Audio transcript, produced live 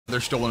They're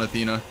stolen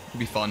Athena. It'd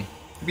be fun.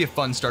 It'd be a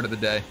fun start of the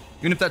day.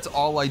 Even if that's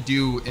all I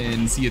do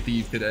in Sea of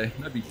Thieves today.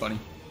 That'd be funny.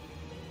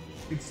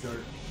 Good start.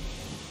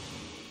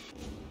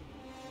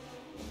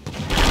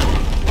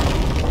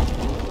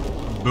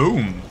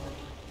 Boom.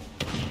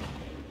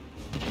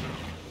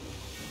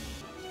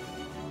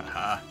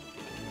 Aha.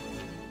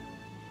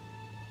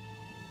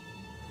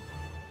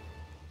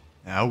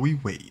 Now we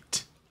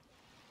wait.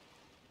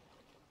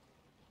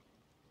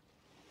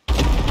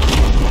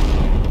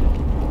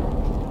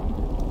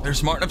 They're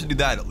smart enough to do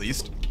that, at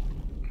least.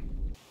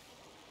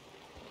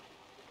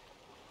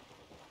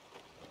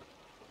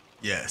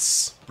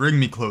 Yes, bring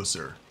me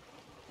closer.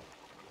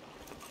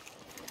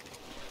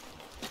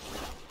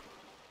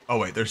 Oh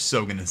wait, they're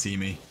so gonna see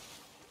me.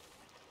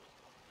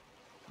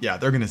 Yeah,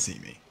 they're gonna see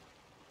me.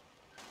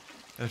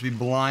 I have to be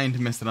blind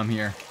to miss that I'm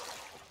here.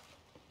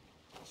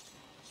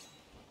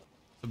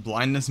 The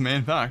blindness may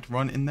in fact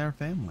run in their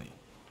family.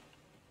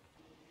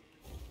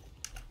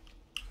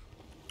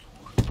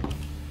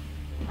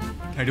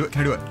 Can I do it?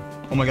 Can I do it?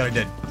 Oh my god, I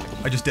did.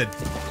 I just did.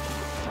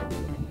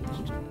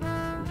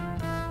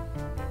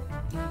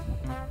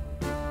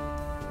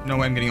 No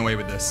way I'm getting away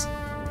with this.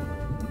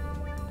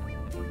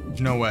 There's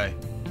no way.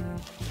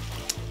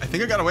 I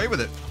think I got away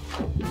with it.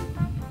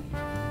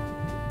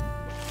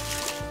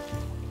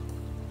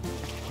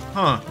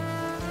 Huh.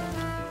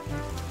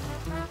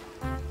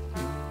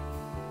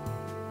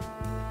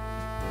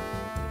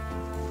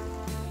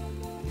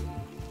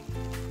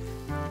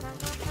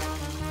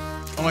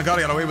 Oh my god,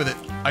 I got away with it.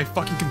 I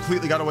fucking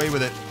completely got away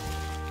with it.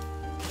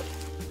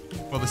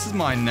 Well, this is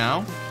mine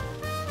now.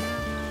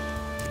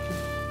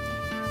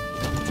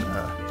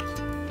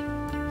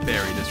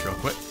 Bury this real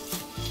quick.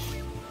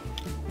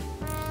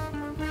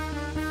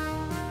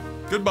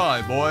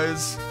 Goodbye,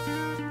 boys.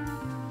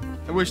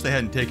 I wish they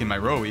hadn't taken my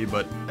rowie,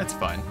 but that's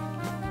fine.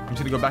 I'm just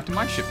gonna go back to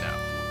my ship now.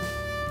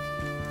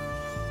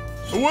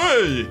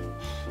 Away!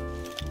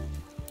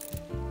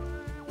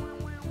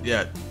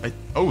 Yeah,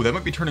 oh, they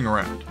might be turning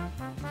around.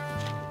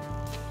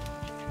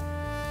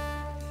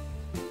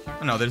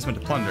 Oh no, they just went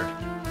to plunder.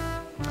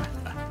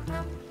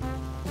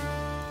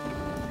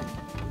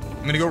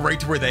 I'm gonna go right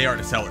to where they are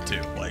to sell it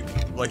to.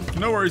 Like,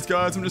 no worries,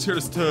 guys. I'm just here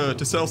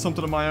to sell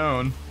something of my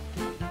own.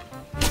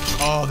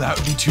 Oh, that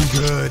would be too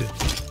good.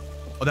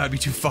 Oh, that would be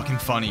too fucking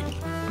funny.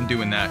 I'm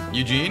doing that.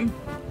 Eugene,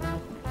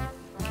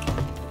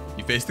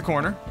 you face the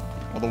corner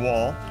or the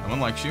wall. No one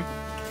likes you.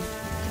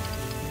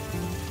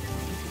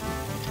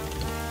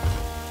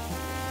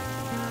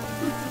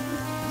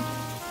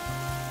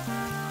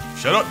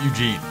 Shut up,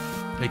 Eugene.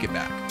 Take it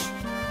back.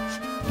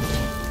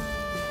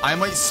 I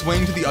might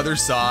swing to the other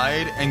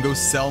side and go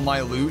sell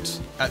my loot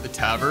at the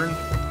tavern,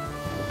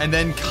 and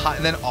then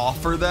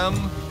offer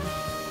them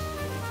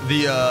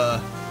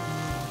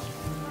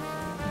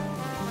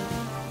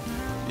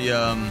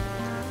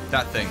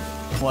that thing.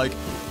 Like,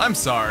 I'm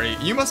sorry,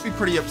 you must be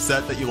pretty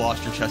upset that you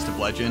lost your chest of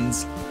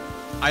legends.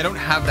 I don't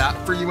have that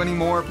for you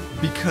anymore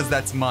because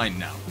that's mine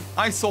now.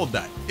 I sold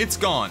that. It's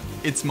gone.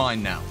 It's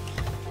mine now.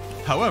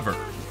 However,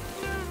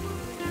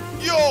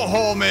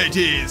 yo-ho,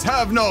 mateys!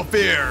 Have no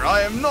fear!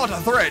 I am not a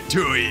threat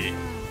to ye!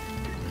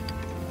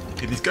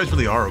 Okay, these guys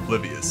really are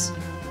oblivious.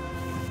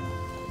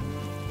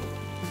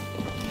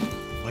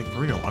 Like, for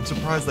real, I'm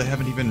surprised they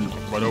haven't even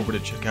run over to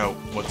check out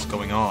what's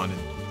going on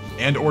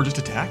and or just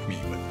attack me,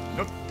 but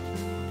nope.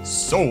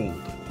 Sold.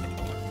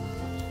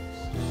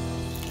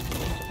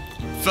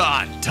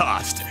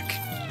 Fantastic!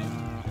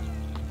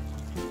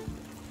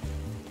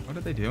 What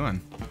are they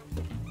doing?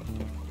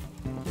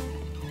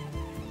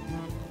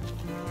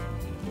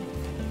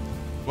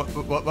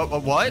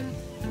 What?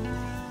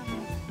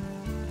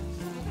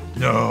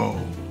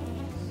 No.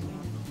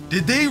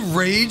 Did they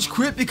rage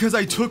quit because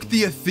I took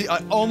the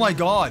oh my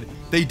god,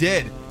 they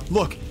did.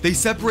 Look, they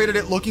separated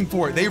it looking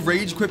for it. They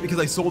rage quit because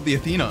I sold the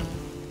Athena.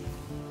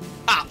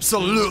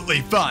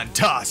 Absolutely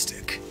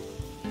fantastic.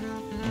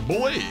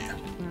 Boy.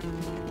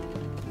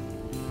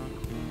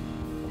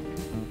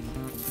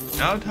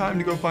 Now time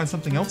to go find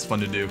something else fun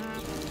to do.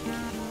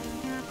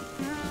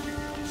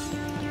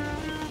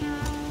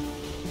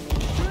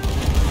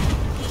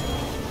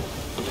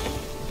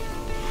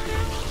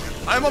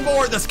 I'm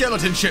aboard the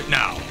skeleton ship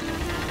now.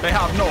 They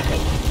have no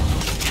hope.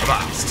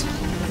 Avast.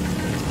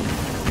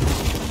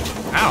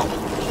 Ow.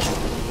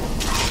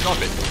 Stop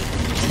it.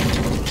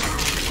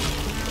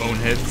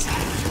 Boneheads.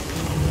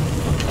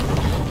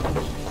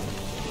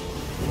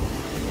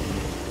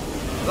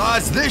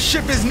 Lads, this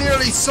ship is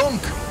nearly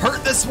sunk.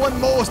 Hurt this one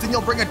most and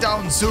you'll bring it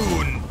down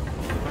soon.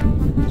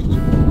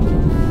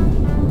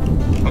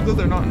 Although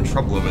they're not in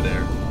trouble over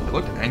there. They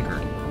looked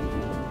anchored.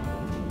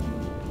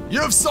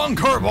 You've sunk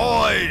her,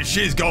 boys!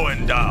 She's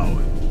going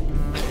down!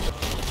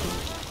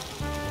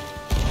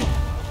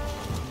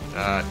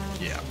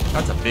 Yeah.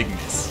 That's a big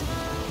miss.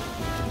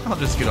 I'll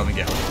just get on the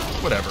galley.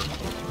 Whatever.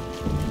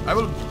 I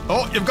will...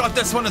 Oh, you've got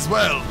this one as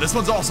well. This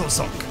one's also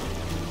sunk.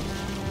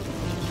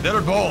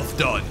 They're both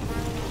done.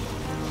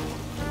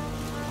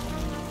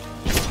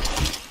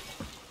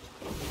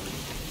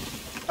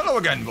 Hello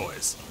again,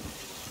 boys.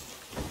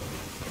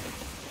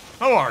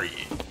 How are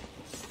ye?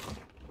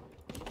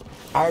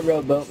 Hi,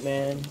 rowboat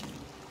man.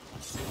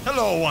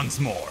 Hello once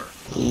more.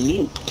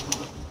 Yeet.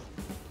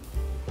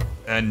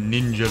 And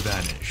ninja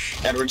vanish.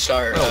 Edward,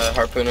 start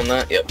harpoon on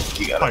that. Yep,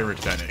 you got it. Pirate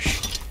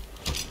vanish.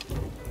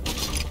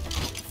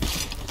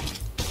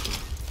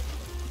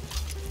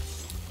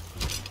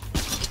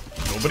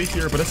 Nobody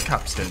here but us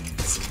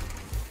captains.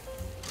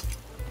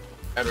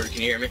 Edward,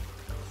 can you hear me?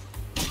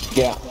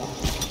 Yeah.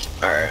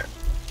 Alright.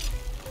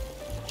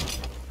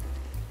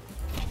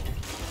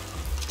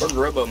 Where'd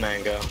Robo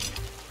Man go?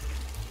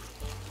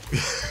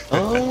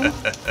 Not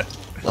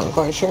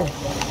quite sure.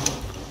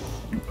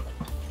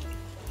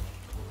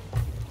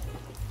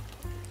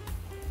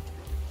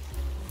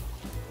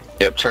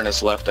 Yep, turn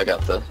us left. I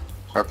got the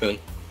harpoon.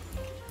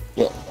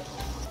 Yeah.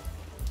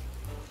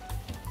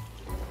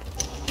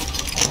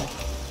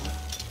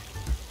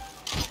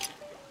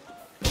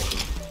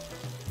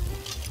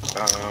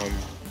 I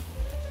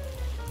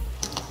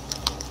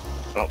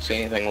don't see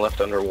anything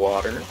left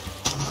underwater.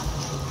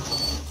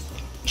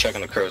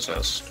 Checking the crow's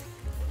nest.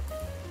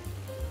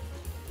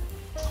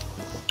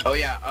 Oh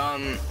yeah,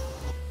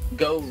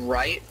 go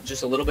right,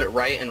 just a little bit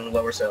right and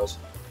lower sails.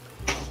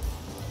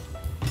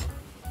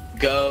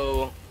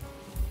 Go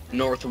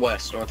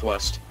northwest.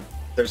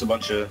 There's a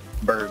bunch of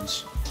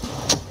birds.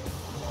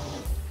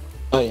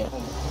 Oh yeah.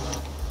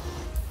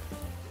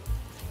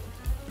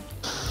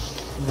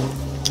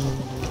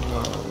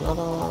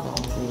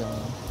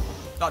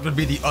 That would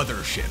be the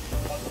other ship.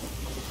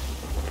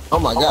 Oh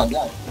my god.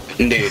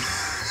 Indeed.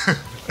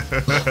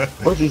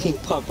 Where did he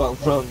pop out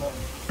from?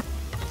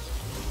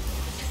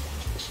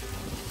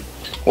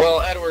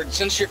 Well, Edward,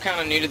 since you're kind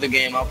of new to the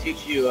game, I'll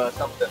teach you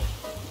something.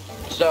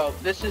 So,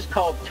 this is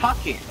called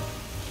tucking.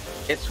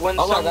 It's when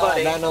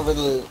somebody... ran over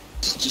the...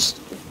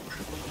 Just,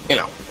 you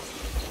know.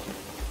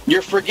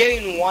 You're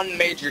forgetting one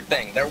major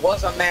thing. There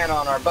was a man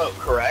on our boat,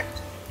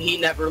 correct? He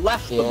never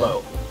left the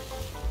boat.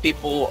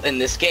 People in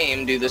this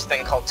game do this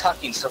thing called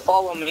tucking, so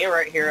follow me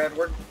right here,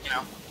 Edward. You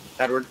know,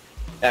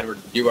 Edward,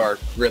 you are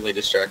really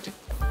distracting.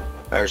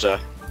 There's a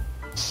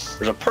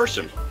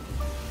person.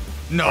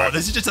 No,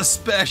 this is just a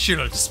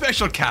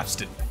special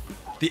capstan.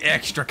 The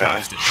extra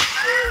capstan.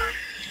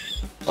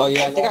 Oh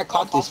yeah, I think I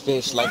caught this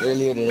fish like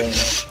earlier today.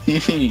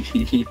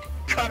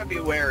 Gotta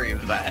be wary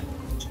of that.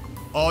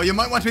 Oh, you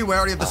might want to be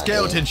wary of the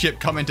skeleton ship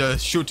coming to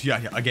shoot you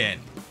again.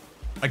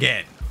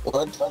 Again.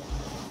 What?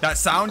 That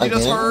sound you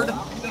just heard?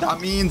 That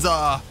means,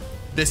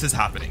 this is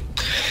happening.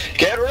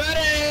 Get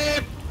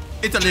ready!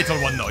 It's a little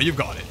one though, you've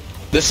got it.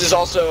 This is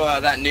also,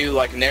 that new,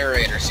 like,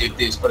 narrator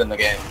Thieves put in the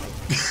game.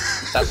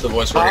 That's the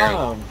voice we're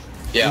hearing.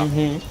 Yeah.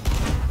 I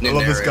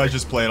love this guy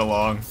just playing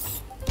along.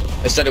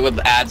 I said it would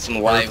add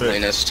some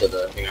liveliness to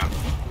the, you know,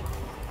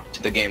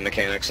 to the game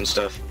mechanics and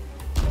stuff.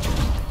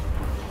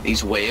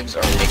 These waves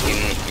are making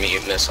me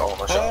miss all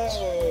my shots.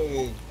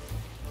 Hey.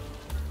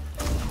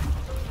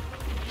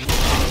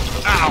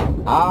 Ow!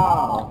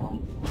 Ow!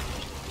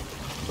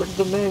 Where did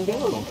the man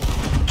go?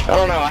 I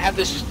don't know, I have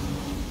this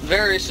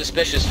very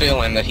suspicious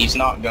feeling that he's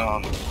not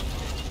gone.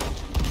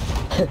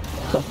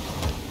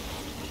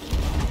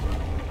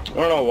 I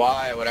don't know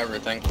why I would ever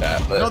think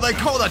that, but... No, they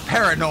call that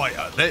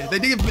paranoia. They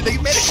make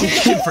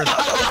medication for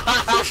that.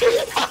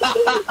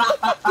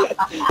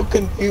 I'm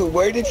confused.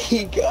 Where did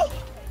he go?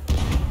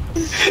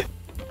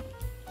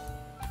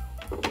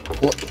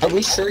 Well, are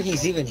we sure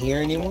he's even here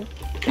anymore?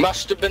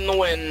 Must have been the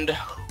wind.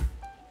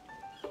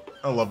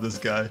 I love this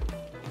guy.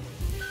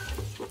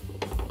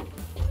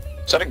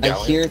 Is that a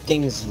galleon? I hear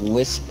things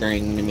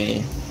whispering to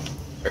me.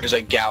 There's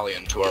a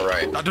galleon to our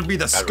right. That would be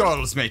the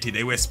skulls, matey,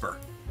 they whisper.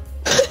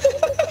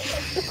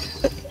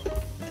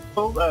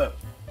 Hold up.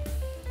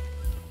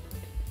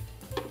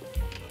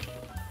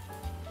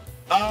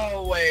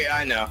 Oh, wait,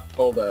 I know.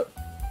 Hold up.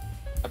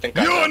 I think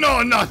I You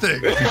know nothing!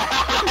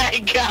 I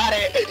got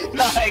it!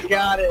 I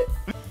got it!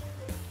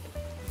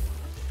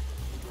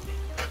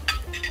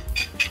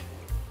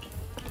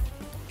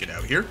 Get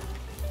out here.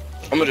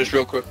 I'm gonna just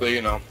real quickly,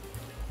 you know,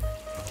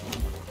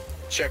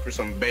 check for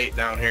some bait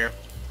down here.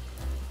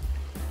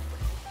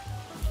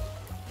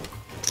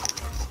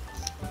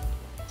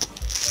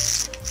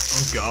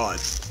 Oh god.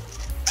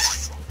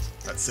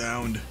 That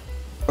sound.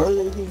 Where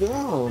did he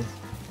go?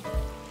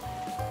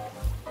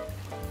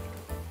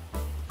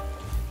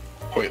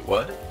 Wait,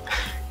 what?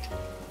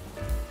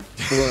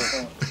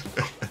 What?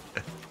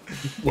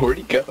 Where'd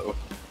he go?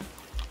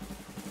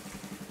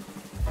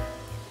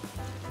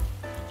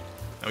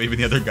 Now even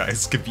the other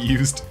guy's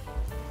confused.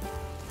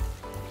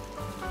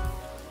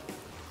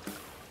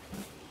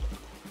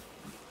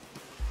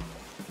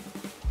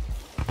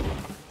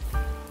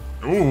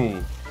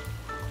 Ooh.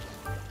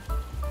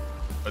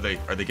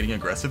 Are they getting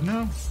aggressive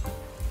now?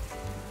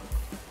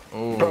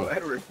 Oh. Bro,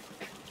 Edward.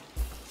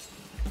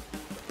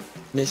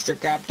 Mr.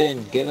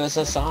 Captain, give us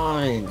a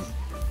sign.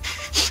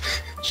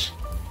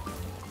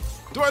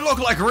 Do I look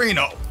like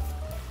Reno?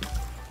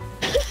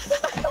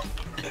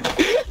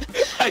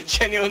 I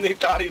genuinely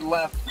thought he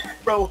left.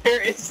 Bro,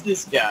 where is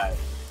this guy?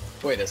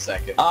 Wait a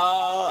second.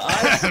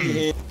 I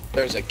see him.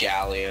 There's a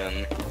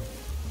galleon.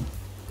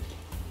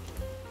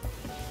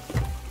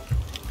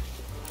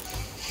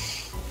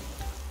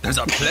 There's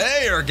a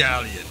player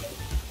galleon.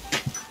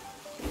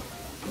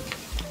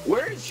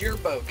 Where is your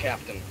boat,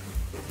 Captain?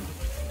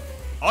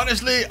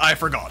 Honestly, I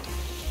forgot.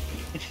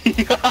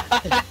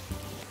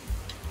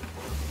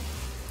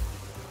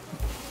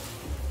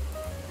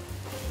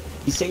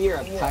 You say you're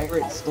a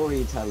pirate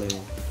storyteller. Do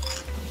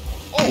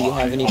you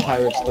have any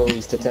pirate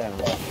stories to tell?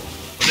 Well,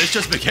 this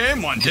just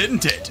became one,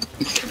 didn't it?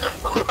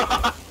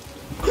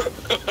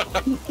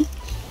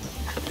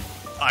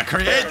 I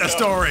create the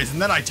stories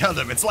and then I tell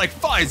them. It's like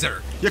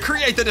Pfizer. You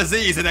create the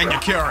disease and then you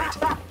cure it.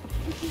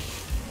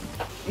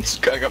 This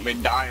guy got me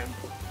dying.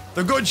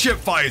 The good ship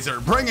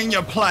Pfizer, bringing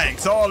you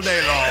planks all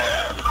day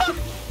long.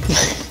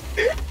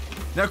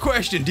 Now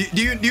question, do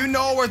you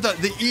know where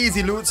the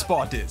easy loot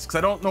spot is? Because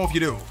I don't know if you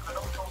do.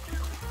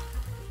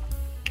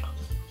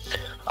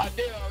 I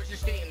do, I was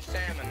just eating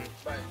salmon,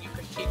 but you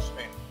can teach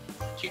me.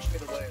 Teach me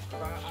the way. I think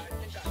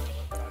I know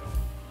it, but I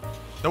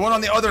don't. The one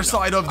on the other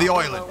side of the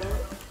island.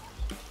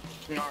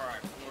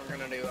 Alright, we're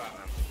gonna do that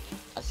then.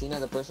 I see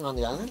another person on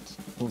the island.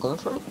 I'm going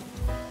for it.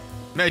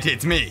 Mate,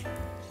 it's me.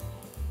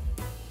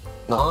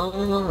 No,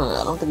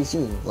 I don't think he's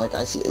you. Like,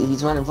 I see,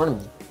 he's right in front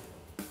of me.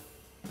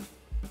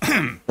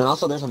 And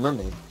also, there's a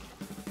mermaid.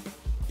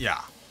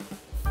 Yeah.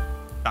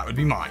 That would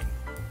be mine.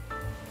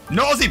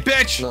 Nosy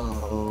bitch!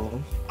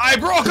 No. I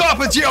broke up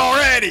with you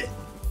already!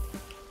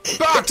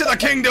 Back to the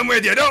kingdom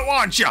with you, don't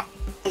want you!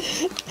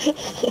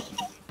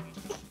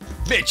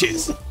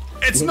 Bitches!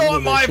 It's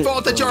not my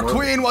fault that your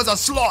queen was a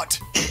slut!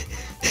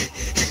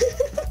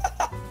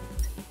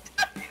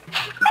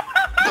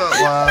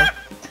 Wow.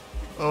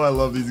 Oh, I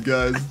love these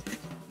guys.